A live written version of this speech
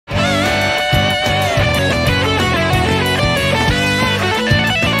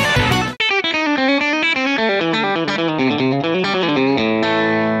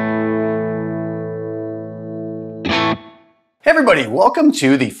everybody, welcome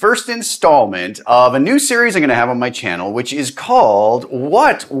to the first installment of a new series I'm going to have on my channel, which is called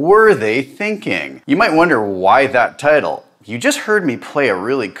What Were They Thinking? You might wonder why that title. You just heard me play a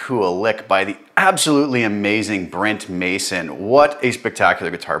really cool lick by the absolutely amazing Brent Mason. What a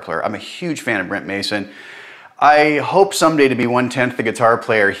spectacular guitar player. I'm a huge fan of Brent Mason. I hope someday to be 1/10 the guitar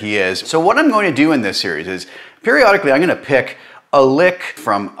player he is. So what I'm going to do in this series is periodically I'm going to pick a lick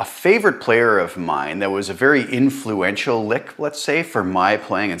from a favorite player of mine that was a very influential lick, let's say, for my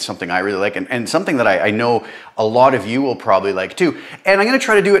playing and something I really like and something that I know a lot of you will probably like too. And I'm going to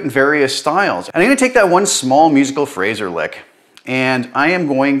try to do it in various styles. And I'm going to take that one small musical phrase or lick and I am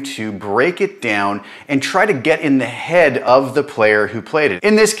going to break it down and try to get in the head of the player who played it.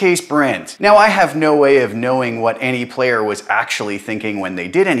 In this case, Brent. Now, I have no way of knowing what any player was actually thinking when they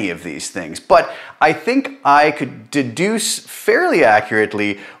did any of these things, but I think I could deduce fairly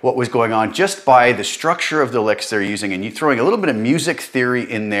accurately what was going on just by the structure of the licks they're using and you throwing a little bit of music theory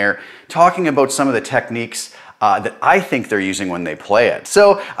in there, talking about some of the techniques that I think they're using when they play it.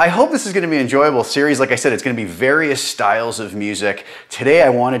 So I hope this is going to be an enjoyable series. Like I said, it's going to be various styles of music. Today I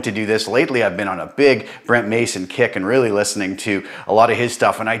wanted to do this. Lately I've been on a big Brent Mason kick and really listening to a lot of his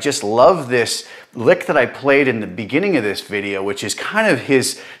stuff, and I just love this lick that I played in the beginning of this video, which is kind of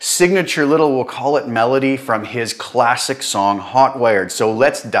his signature little, we'll call it melody from his classic song Hot Wired. So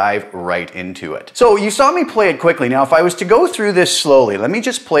let's dive right into it. So you saw me play it quickly. Now if I was to go through this slowly, let me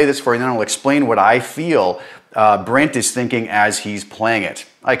just play this for you and then I'll explain what I feel Brent is thinking as he's playing it.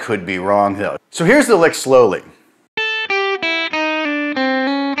 I could be wrong though. So here's the lick slowly.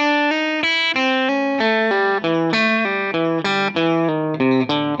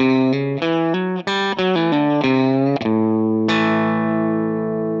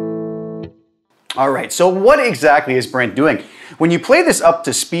 All right, so what exactly is Brent doing? When you play this up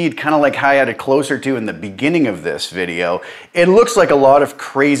to speed, kind of like how I had it closer to in the beginning of this video, it looks like a lot of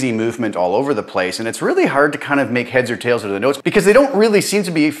crazy movement all over the place, and it's really hard to kind of make heads or tails of the notes because they don't really seem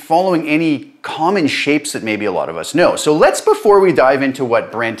to be following any common shapes that maybe a lot of us know. So before we dive into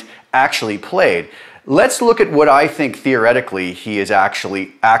what Brent actually played, let's look at what I think theoretically he is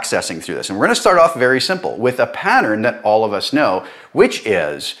actually accessing through this. And we're going to start off very simple with a pattern that all of us know, which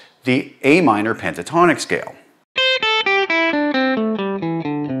is the A minor pentatonic scale.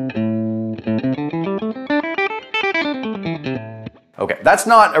 Okay, that's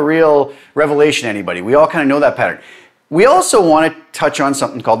not a real revelation to anybody. We all kind of know that pattern. We also want to touch on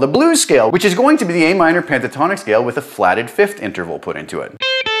something called the blues scale, which is going to be the A minor pentatonic scale with a flatted fifth interval put into it.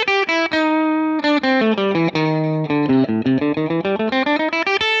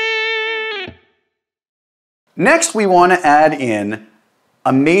 Next, we want to add in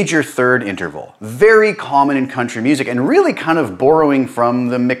a major third interval, very common in country music and really kind of borrowing from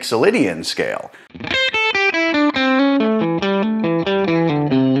the Mixolydian scale.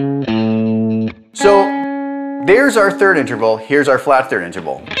 So there's our third interval, here's our flat third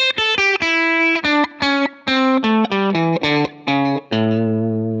interval.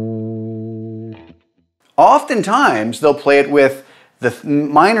 Oftentimes they'll play it with the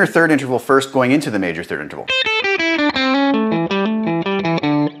minor third interval first going into the major third interval.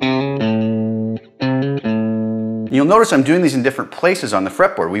 You'll notice I'm doing these in different places on the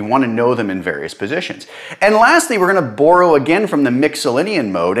fretboard. We want to know them in various positions. And lastly, we're going to borrow again from the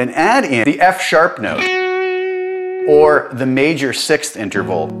Mixolydian mode and add in the F sharp note, or the major sixth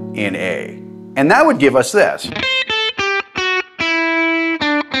interval in A. And that would give us this.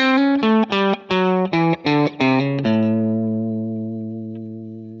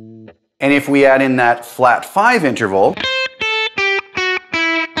 And if we add in that flat five interval,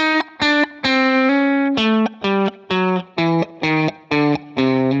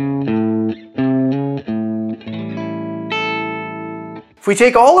 if we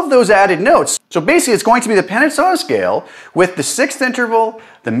take all of those added notes, so basically it's going to be the pentatonic scale with the sixth interval,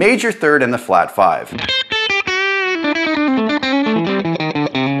 the major third, and the flat five.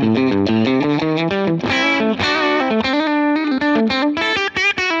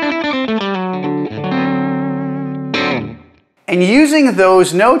 And using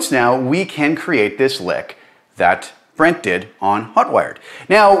those notes now, we can create this lick that Brent did on Hot Wired.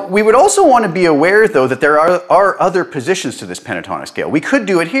 Now, we would also want to be aware, though, that there are other positions to this pentatonic scale. We could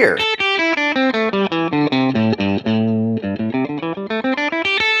do it here.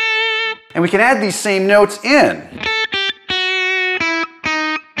 And we can add these same notes in.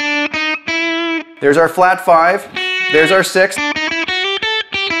 There's our flat five, there's our sixth.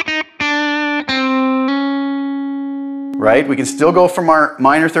 Right? We can still go from our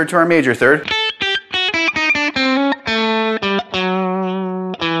minor third to our major third.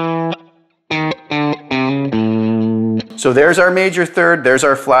 So there's our major third, there's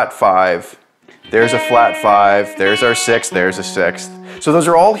our flat 5, there's a flat 5, there's our 6th, there's a 6th. So those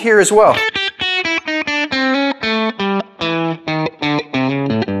are all here as well.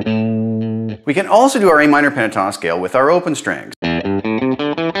 We can also do our A minor pentatonic scale with our open strings. And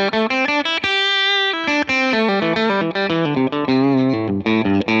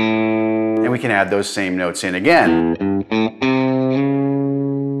we can add those same notes in again.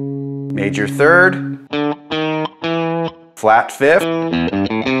 Major third, flat 5th,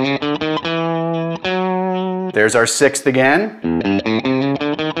 there's our 6th again,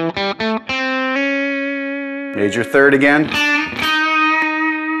 major third again,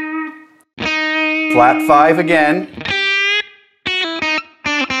 flat 5 again,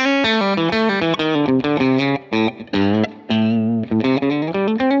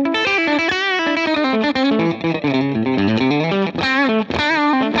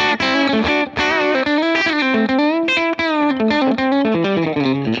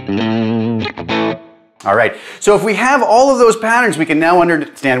 all right, so if we have all of those patterns, we can now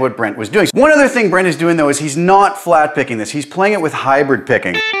understand what Brent was doing. One other thing Brent is doing though is he's not flat picking this, he's playing it with hybrid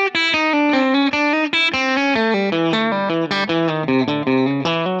picking.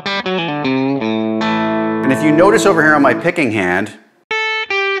 And if you notice over here on my picking hand,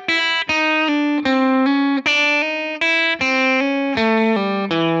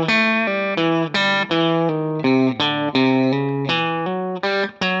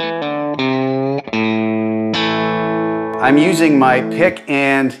 I'm using my pick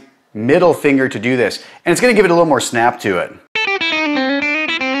and middle finger to do this, and it's going to give it a little more snap to it.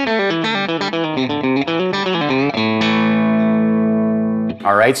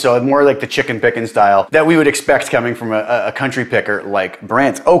 All right, so more like the chicken picking style that we would expect coming from a country picker like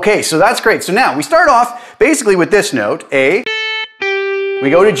Brent. Okay, so that's great. So now we start off basically with this note, A, we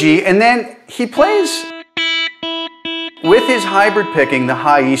go to G, and then he plays with his hybrid picking the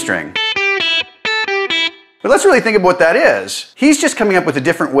high E string. But let's really think of what that is. He's just coming up with a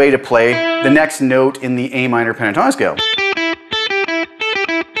different way to play the next note in the A minor pentatonic scale.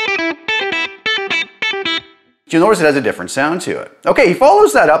 You'll notice it has a different sound to it. Okay, he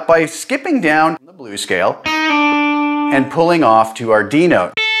follows that up by skipping down the blues scale and pulling off to our D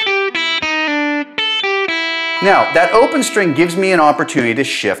note. Now, that open string gives me an opportunity to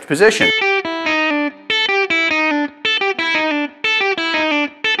shift position.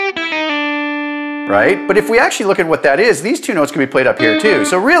 Right? But if we actually look at what that is, these two notes can be played up here too.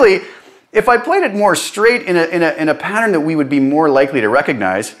 So really, if I played it more straight in a pattern that we would be more likely to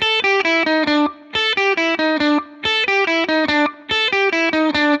recognize,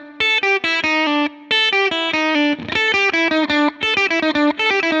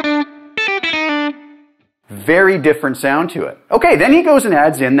 very different sound to it. Okay, then he goes and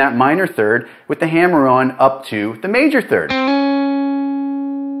adds in that minor third with the hammer on up to the major third.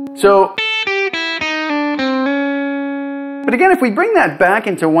 So, but again, if we bring that back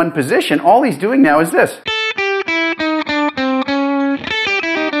into one position, all he's doing now is this.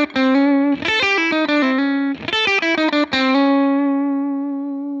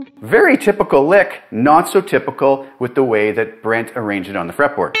 Very typical lick, not so typical with the way that Brent arranged it on the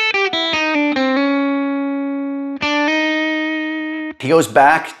fretboard. He goes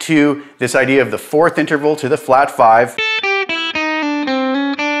back to this idea of the fourth interval to the flat 5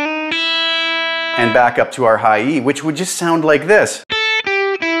 and back up to our high E, which would just sound like this.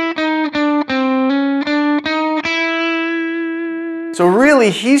 So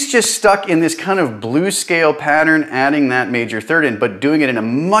really, he's just stuck in this kind of blues scale pattern, adding that major third in, but doing it in a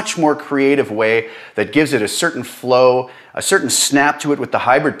much more creative way that gives it a certain flow, a certain snap to it with the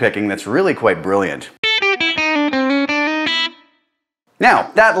hybrid picking that's really quite brilliant.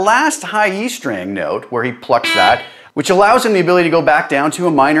 Now, that last high E string note where he plucks that, which allows him the ability to go back down to a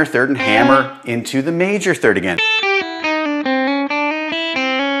minor third and hammer into the major third again.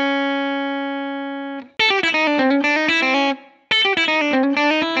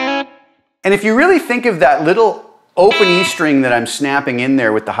 And if you really think of that little open E string that I'm snapping in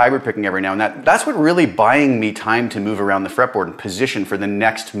there with the hybrid picking every now and then, that's what really buying me time to move around the fretboard and position for the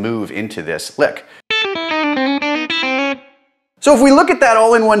next move into this lick. So if we look at that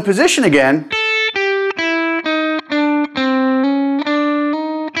all in one position again,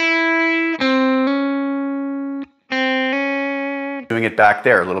 doing it back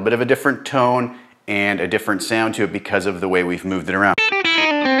there, a little bit of a different tone and a different sound to it because of the way we've moved it around.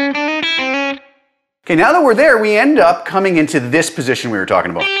 Okay, now that we're there, we end up coming into this position we were talking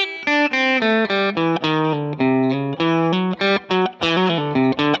about.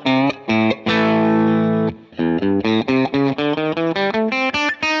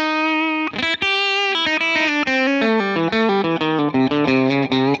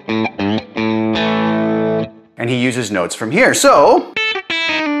 he uses notes from here. So,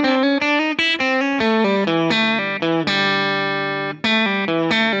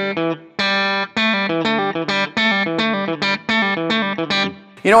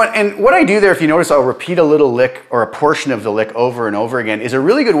 you know what, and what I do there, if you notice, I'll repeat a little lick or a portion of the lick over and over again, is a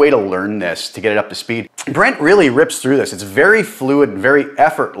really good way to learn this, to get it up to speed. Brent really rips through this. It's very fluid and very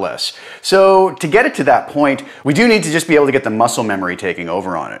effortless. So to get it to that point, we do need to just be able to get the muscle memory taking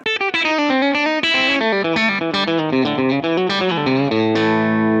over on it.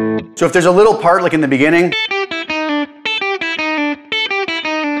 So if there's a little part like in the beginning,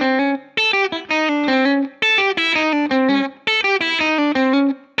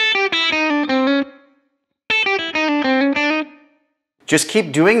 just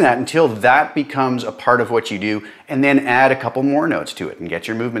keep doing that until that becomes a part of what you do, and then add a couple more notes to it and get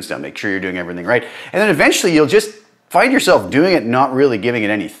your movements done. Make sure you're doing everything right. And then eventually you'll just find yourself doing it, not really giving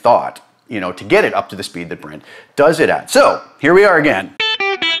it any thought, you know, to get it up to the speed that Brent does it at. So here we are again.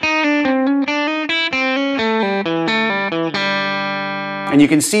 And you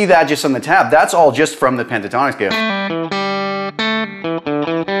can see that just on the tab. That's all just from the pentatonic scale.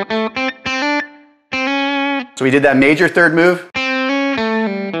 So we did that major third move.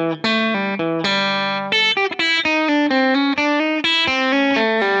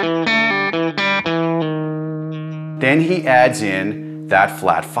 Then he adds in that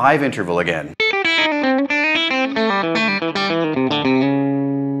flat 5 interval again.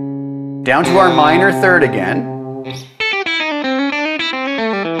 Down to our minor third again.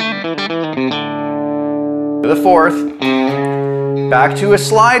 To the fourth. Back to a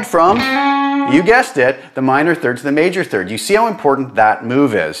slide from, you guessed it, the minor third to the major third. You see how important that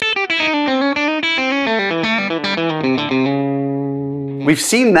move is. We've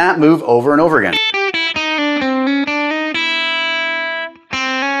seen that move over and over again.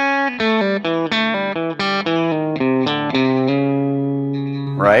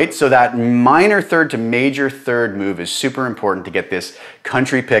 Right? So that minor third to major third move is super important to get this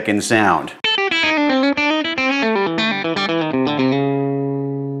country pickin' sound.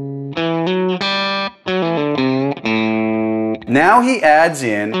 Now he adds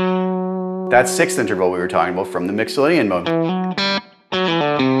in that 6th interval we were talking about from the Mixolydian mode.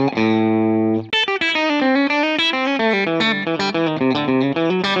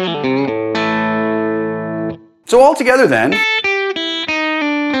 So all together then,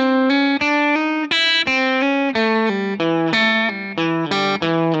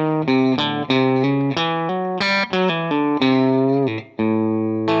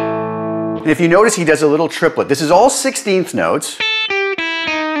 if you notice, he does a little triplet. This is all 16th notes.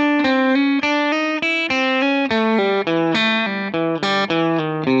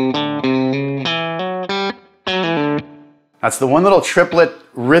 That's the one little triplet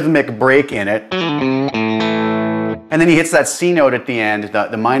rhythmic break in it. And then he hits that C note at the end,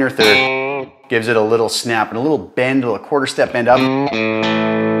 the minor third, gives it a little snap and a little bend, a little quarter step bend up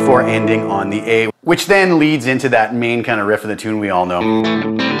before ending on the A, which then leads into that main kind of riff of the tune we all know,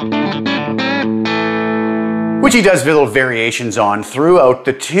 which he does little variations on throughout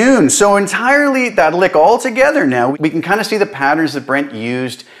the tune. So entirely that lick all together now, we can kind of see the patterns that Brent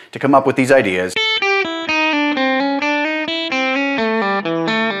used to come up with these ideas.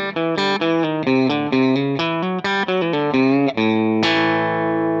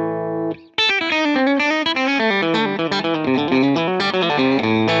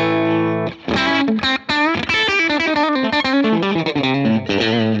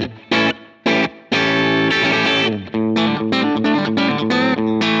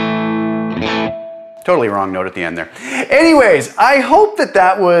 Totally wrong note at the end there. Anyways, I hope that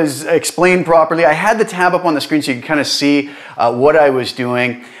that was explained properly. I had the tab up on the screen so you can kind of see what I was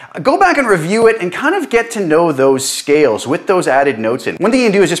doing. Go back and review it and kind of get to know those scales with those added notes in. One thing you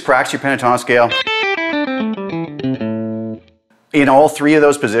can do is just practice your pentatonic scale in all 3 of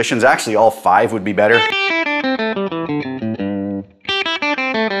those positions. Actually, all 5 would be better.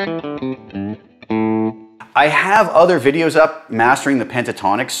 I have other videos up mastering the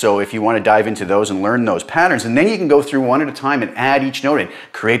pentatonics, so if you want to dive into those and learn those patterns, and then you can go through one at a time and add each note in.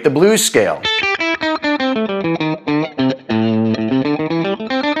 Create the blues scale.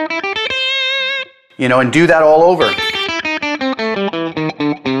 You know, and do that all over.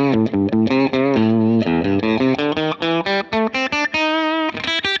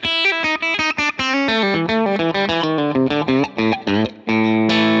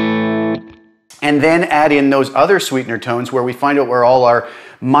 And then add in those other sweetener tones where we find out where all our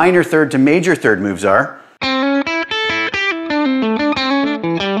minor third to major third moves are.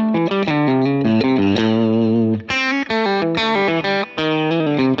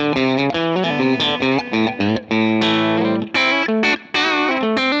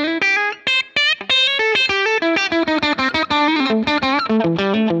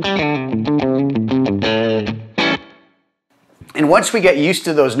 once we get used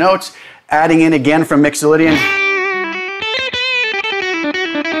to those notes, adding in again from Mixolydian.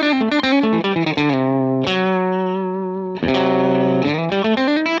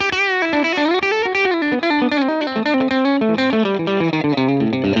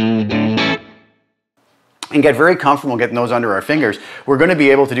 And get very comfortable getting those under our fingers, we're going to be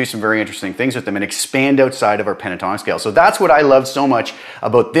able to do some very interesting things with them and expand outside of our pentatonic scale. So that's what I love so much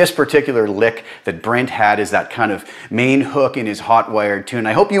about this particular lick that Brent had, is that kind of main hook in his hot wired tune.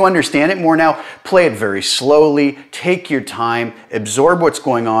 I hope you understand it more now. Play it very slowly, take your time, absorb what's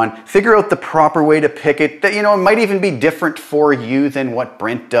going on, figure out the proper way to pick it. That, you know, it might even be different for you than what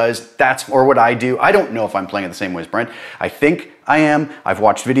Brent does, or what I do. I don't know if I'm playing it the same way as Brent. I think I am. I've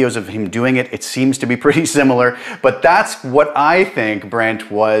watched videos of him doing it. It seems to be pretty similar, but that's what I think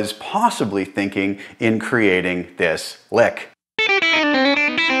Brent was possibly thinking in creating this lick.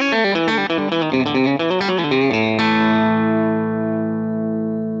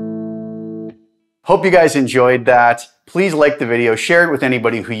 Hope you guys enjoyed that. Please like the video, share it with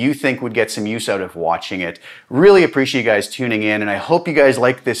anybody who you think would get some use out of watching it. Really appreciate you guys tuning in, and I hope you guys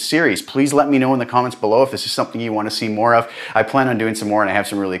like this series. Please let me know in the comments below if this is something you want to see more of. I plan on doing some more, and I have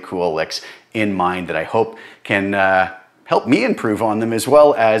some really cool licks in mind that I hope can help me improve on them, as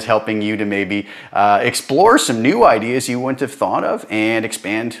well as helping you to maybe explore some new ideas you wouldn't have thought of and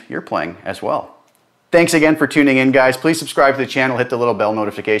expand your playing as well. Thanks again for tuning in, guys. Please subscribe to the channel, hit the little bell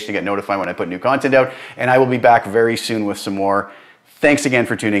notification to get notified when I put new content out, and I will be back very soon with some more. Thanks again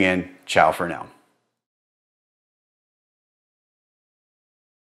for tuning in. Ciao for now.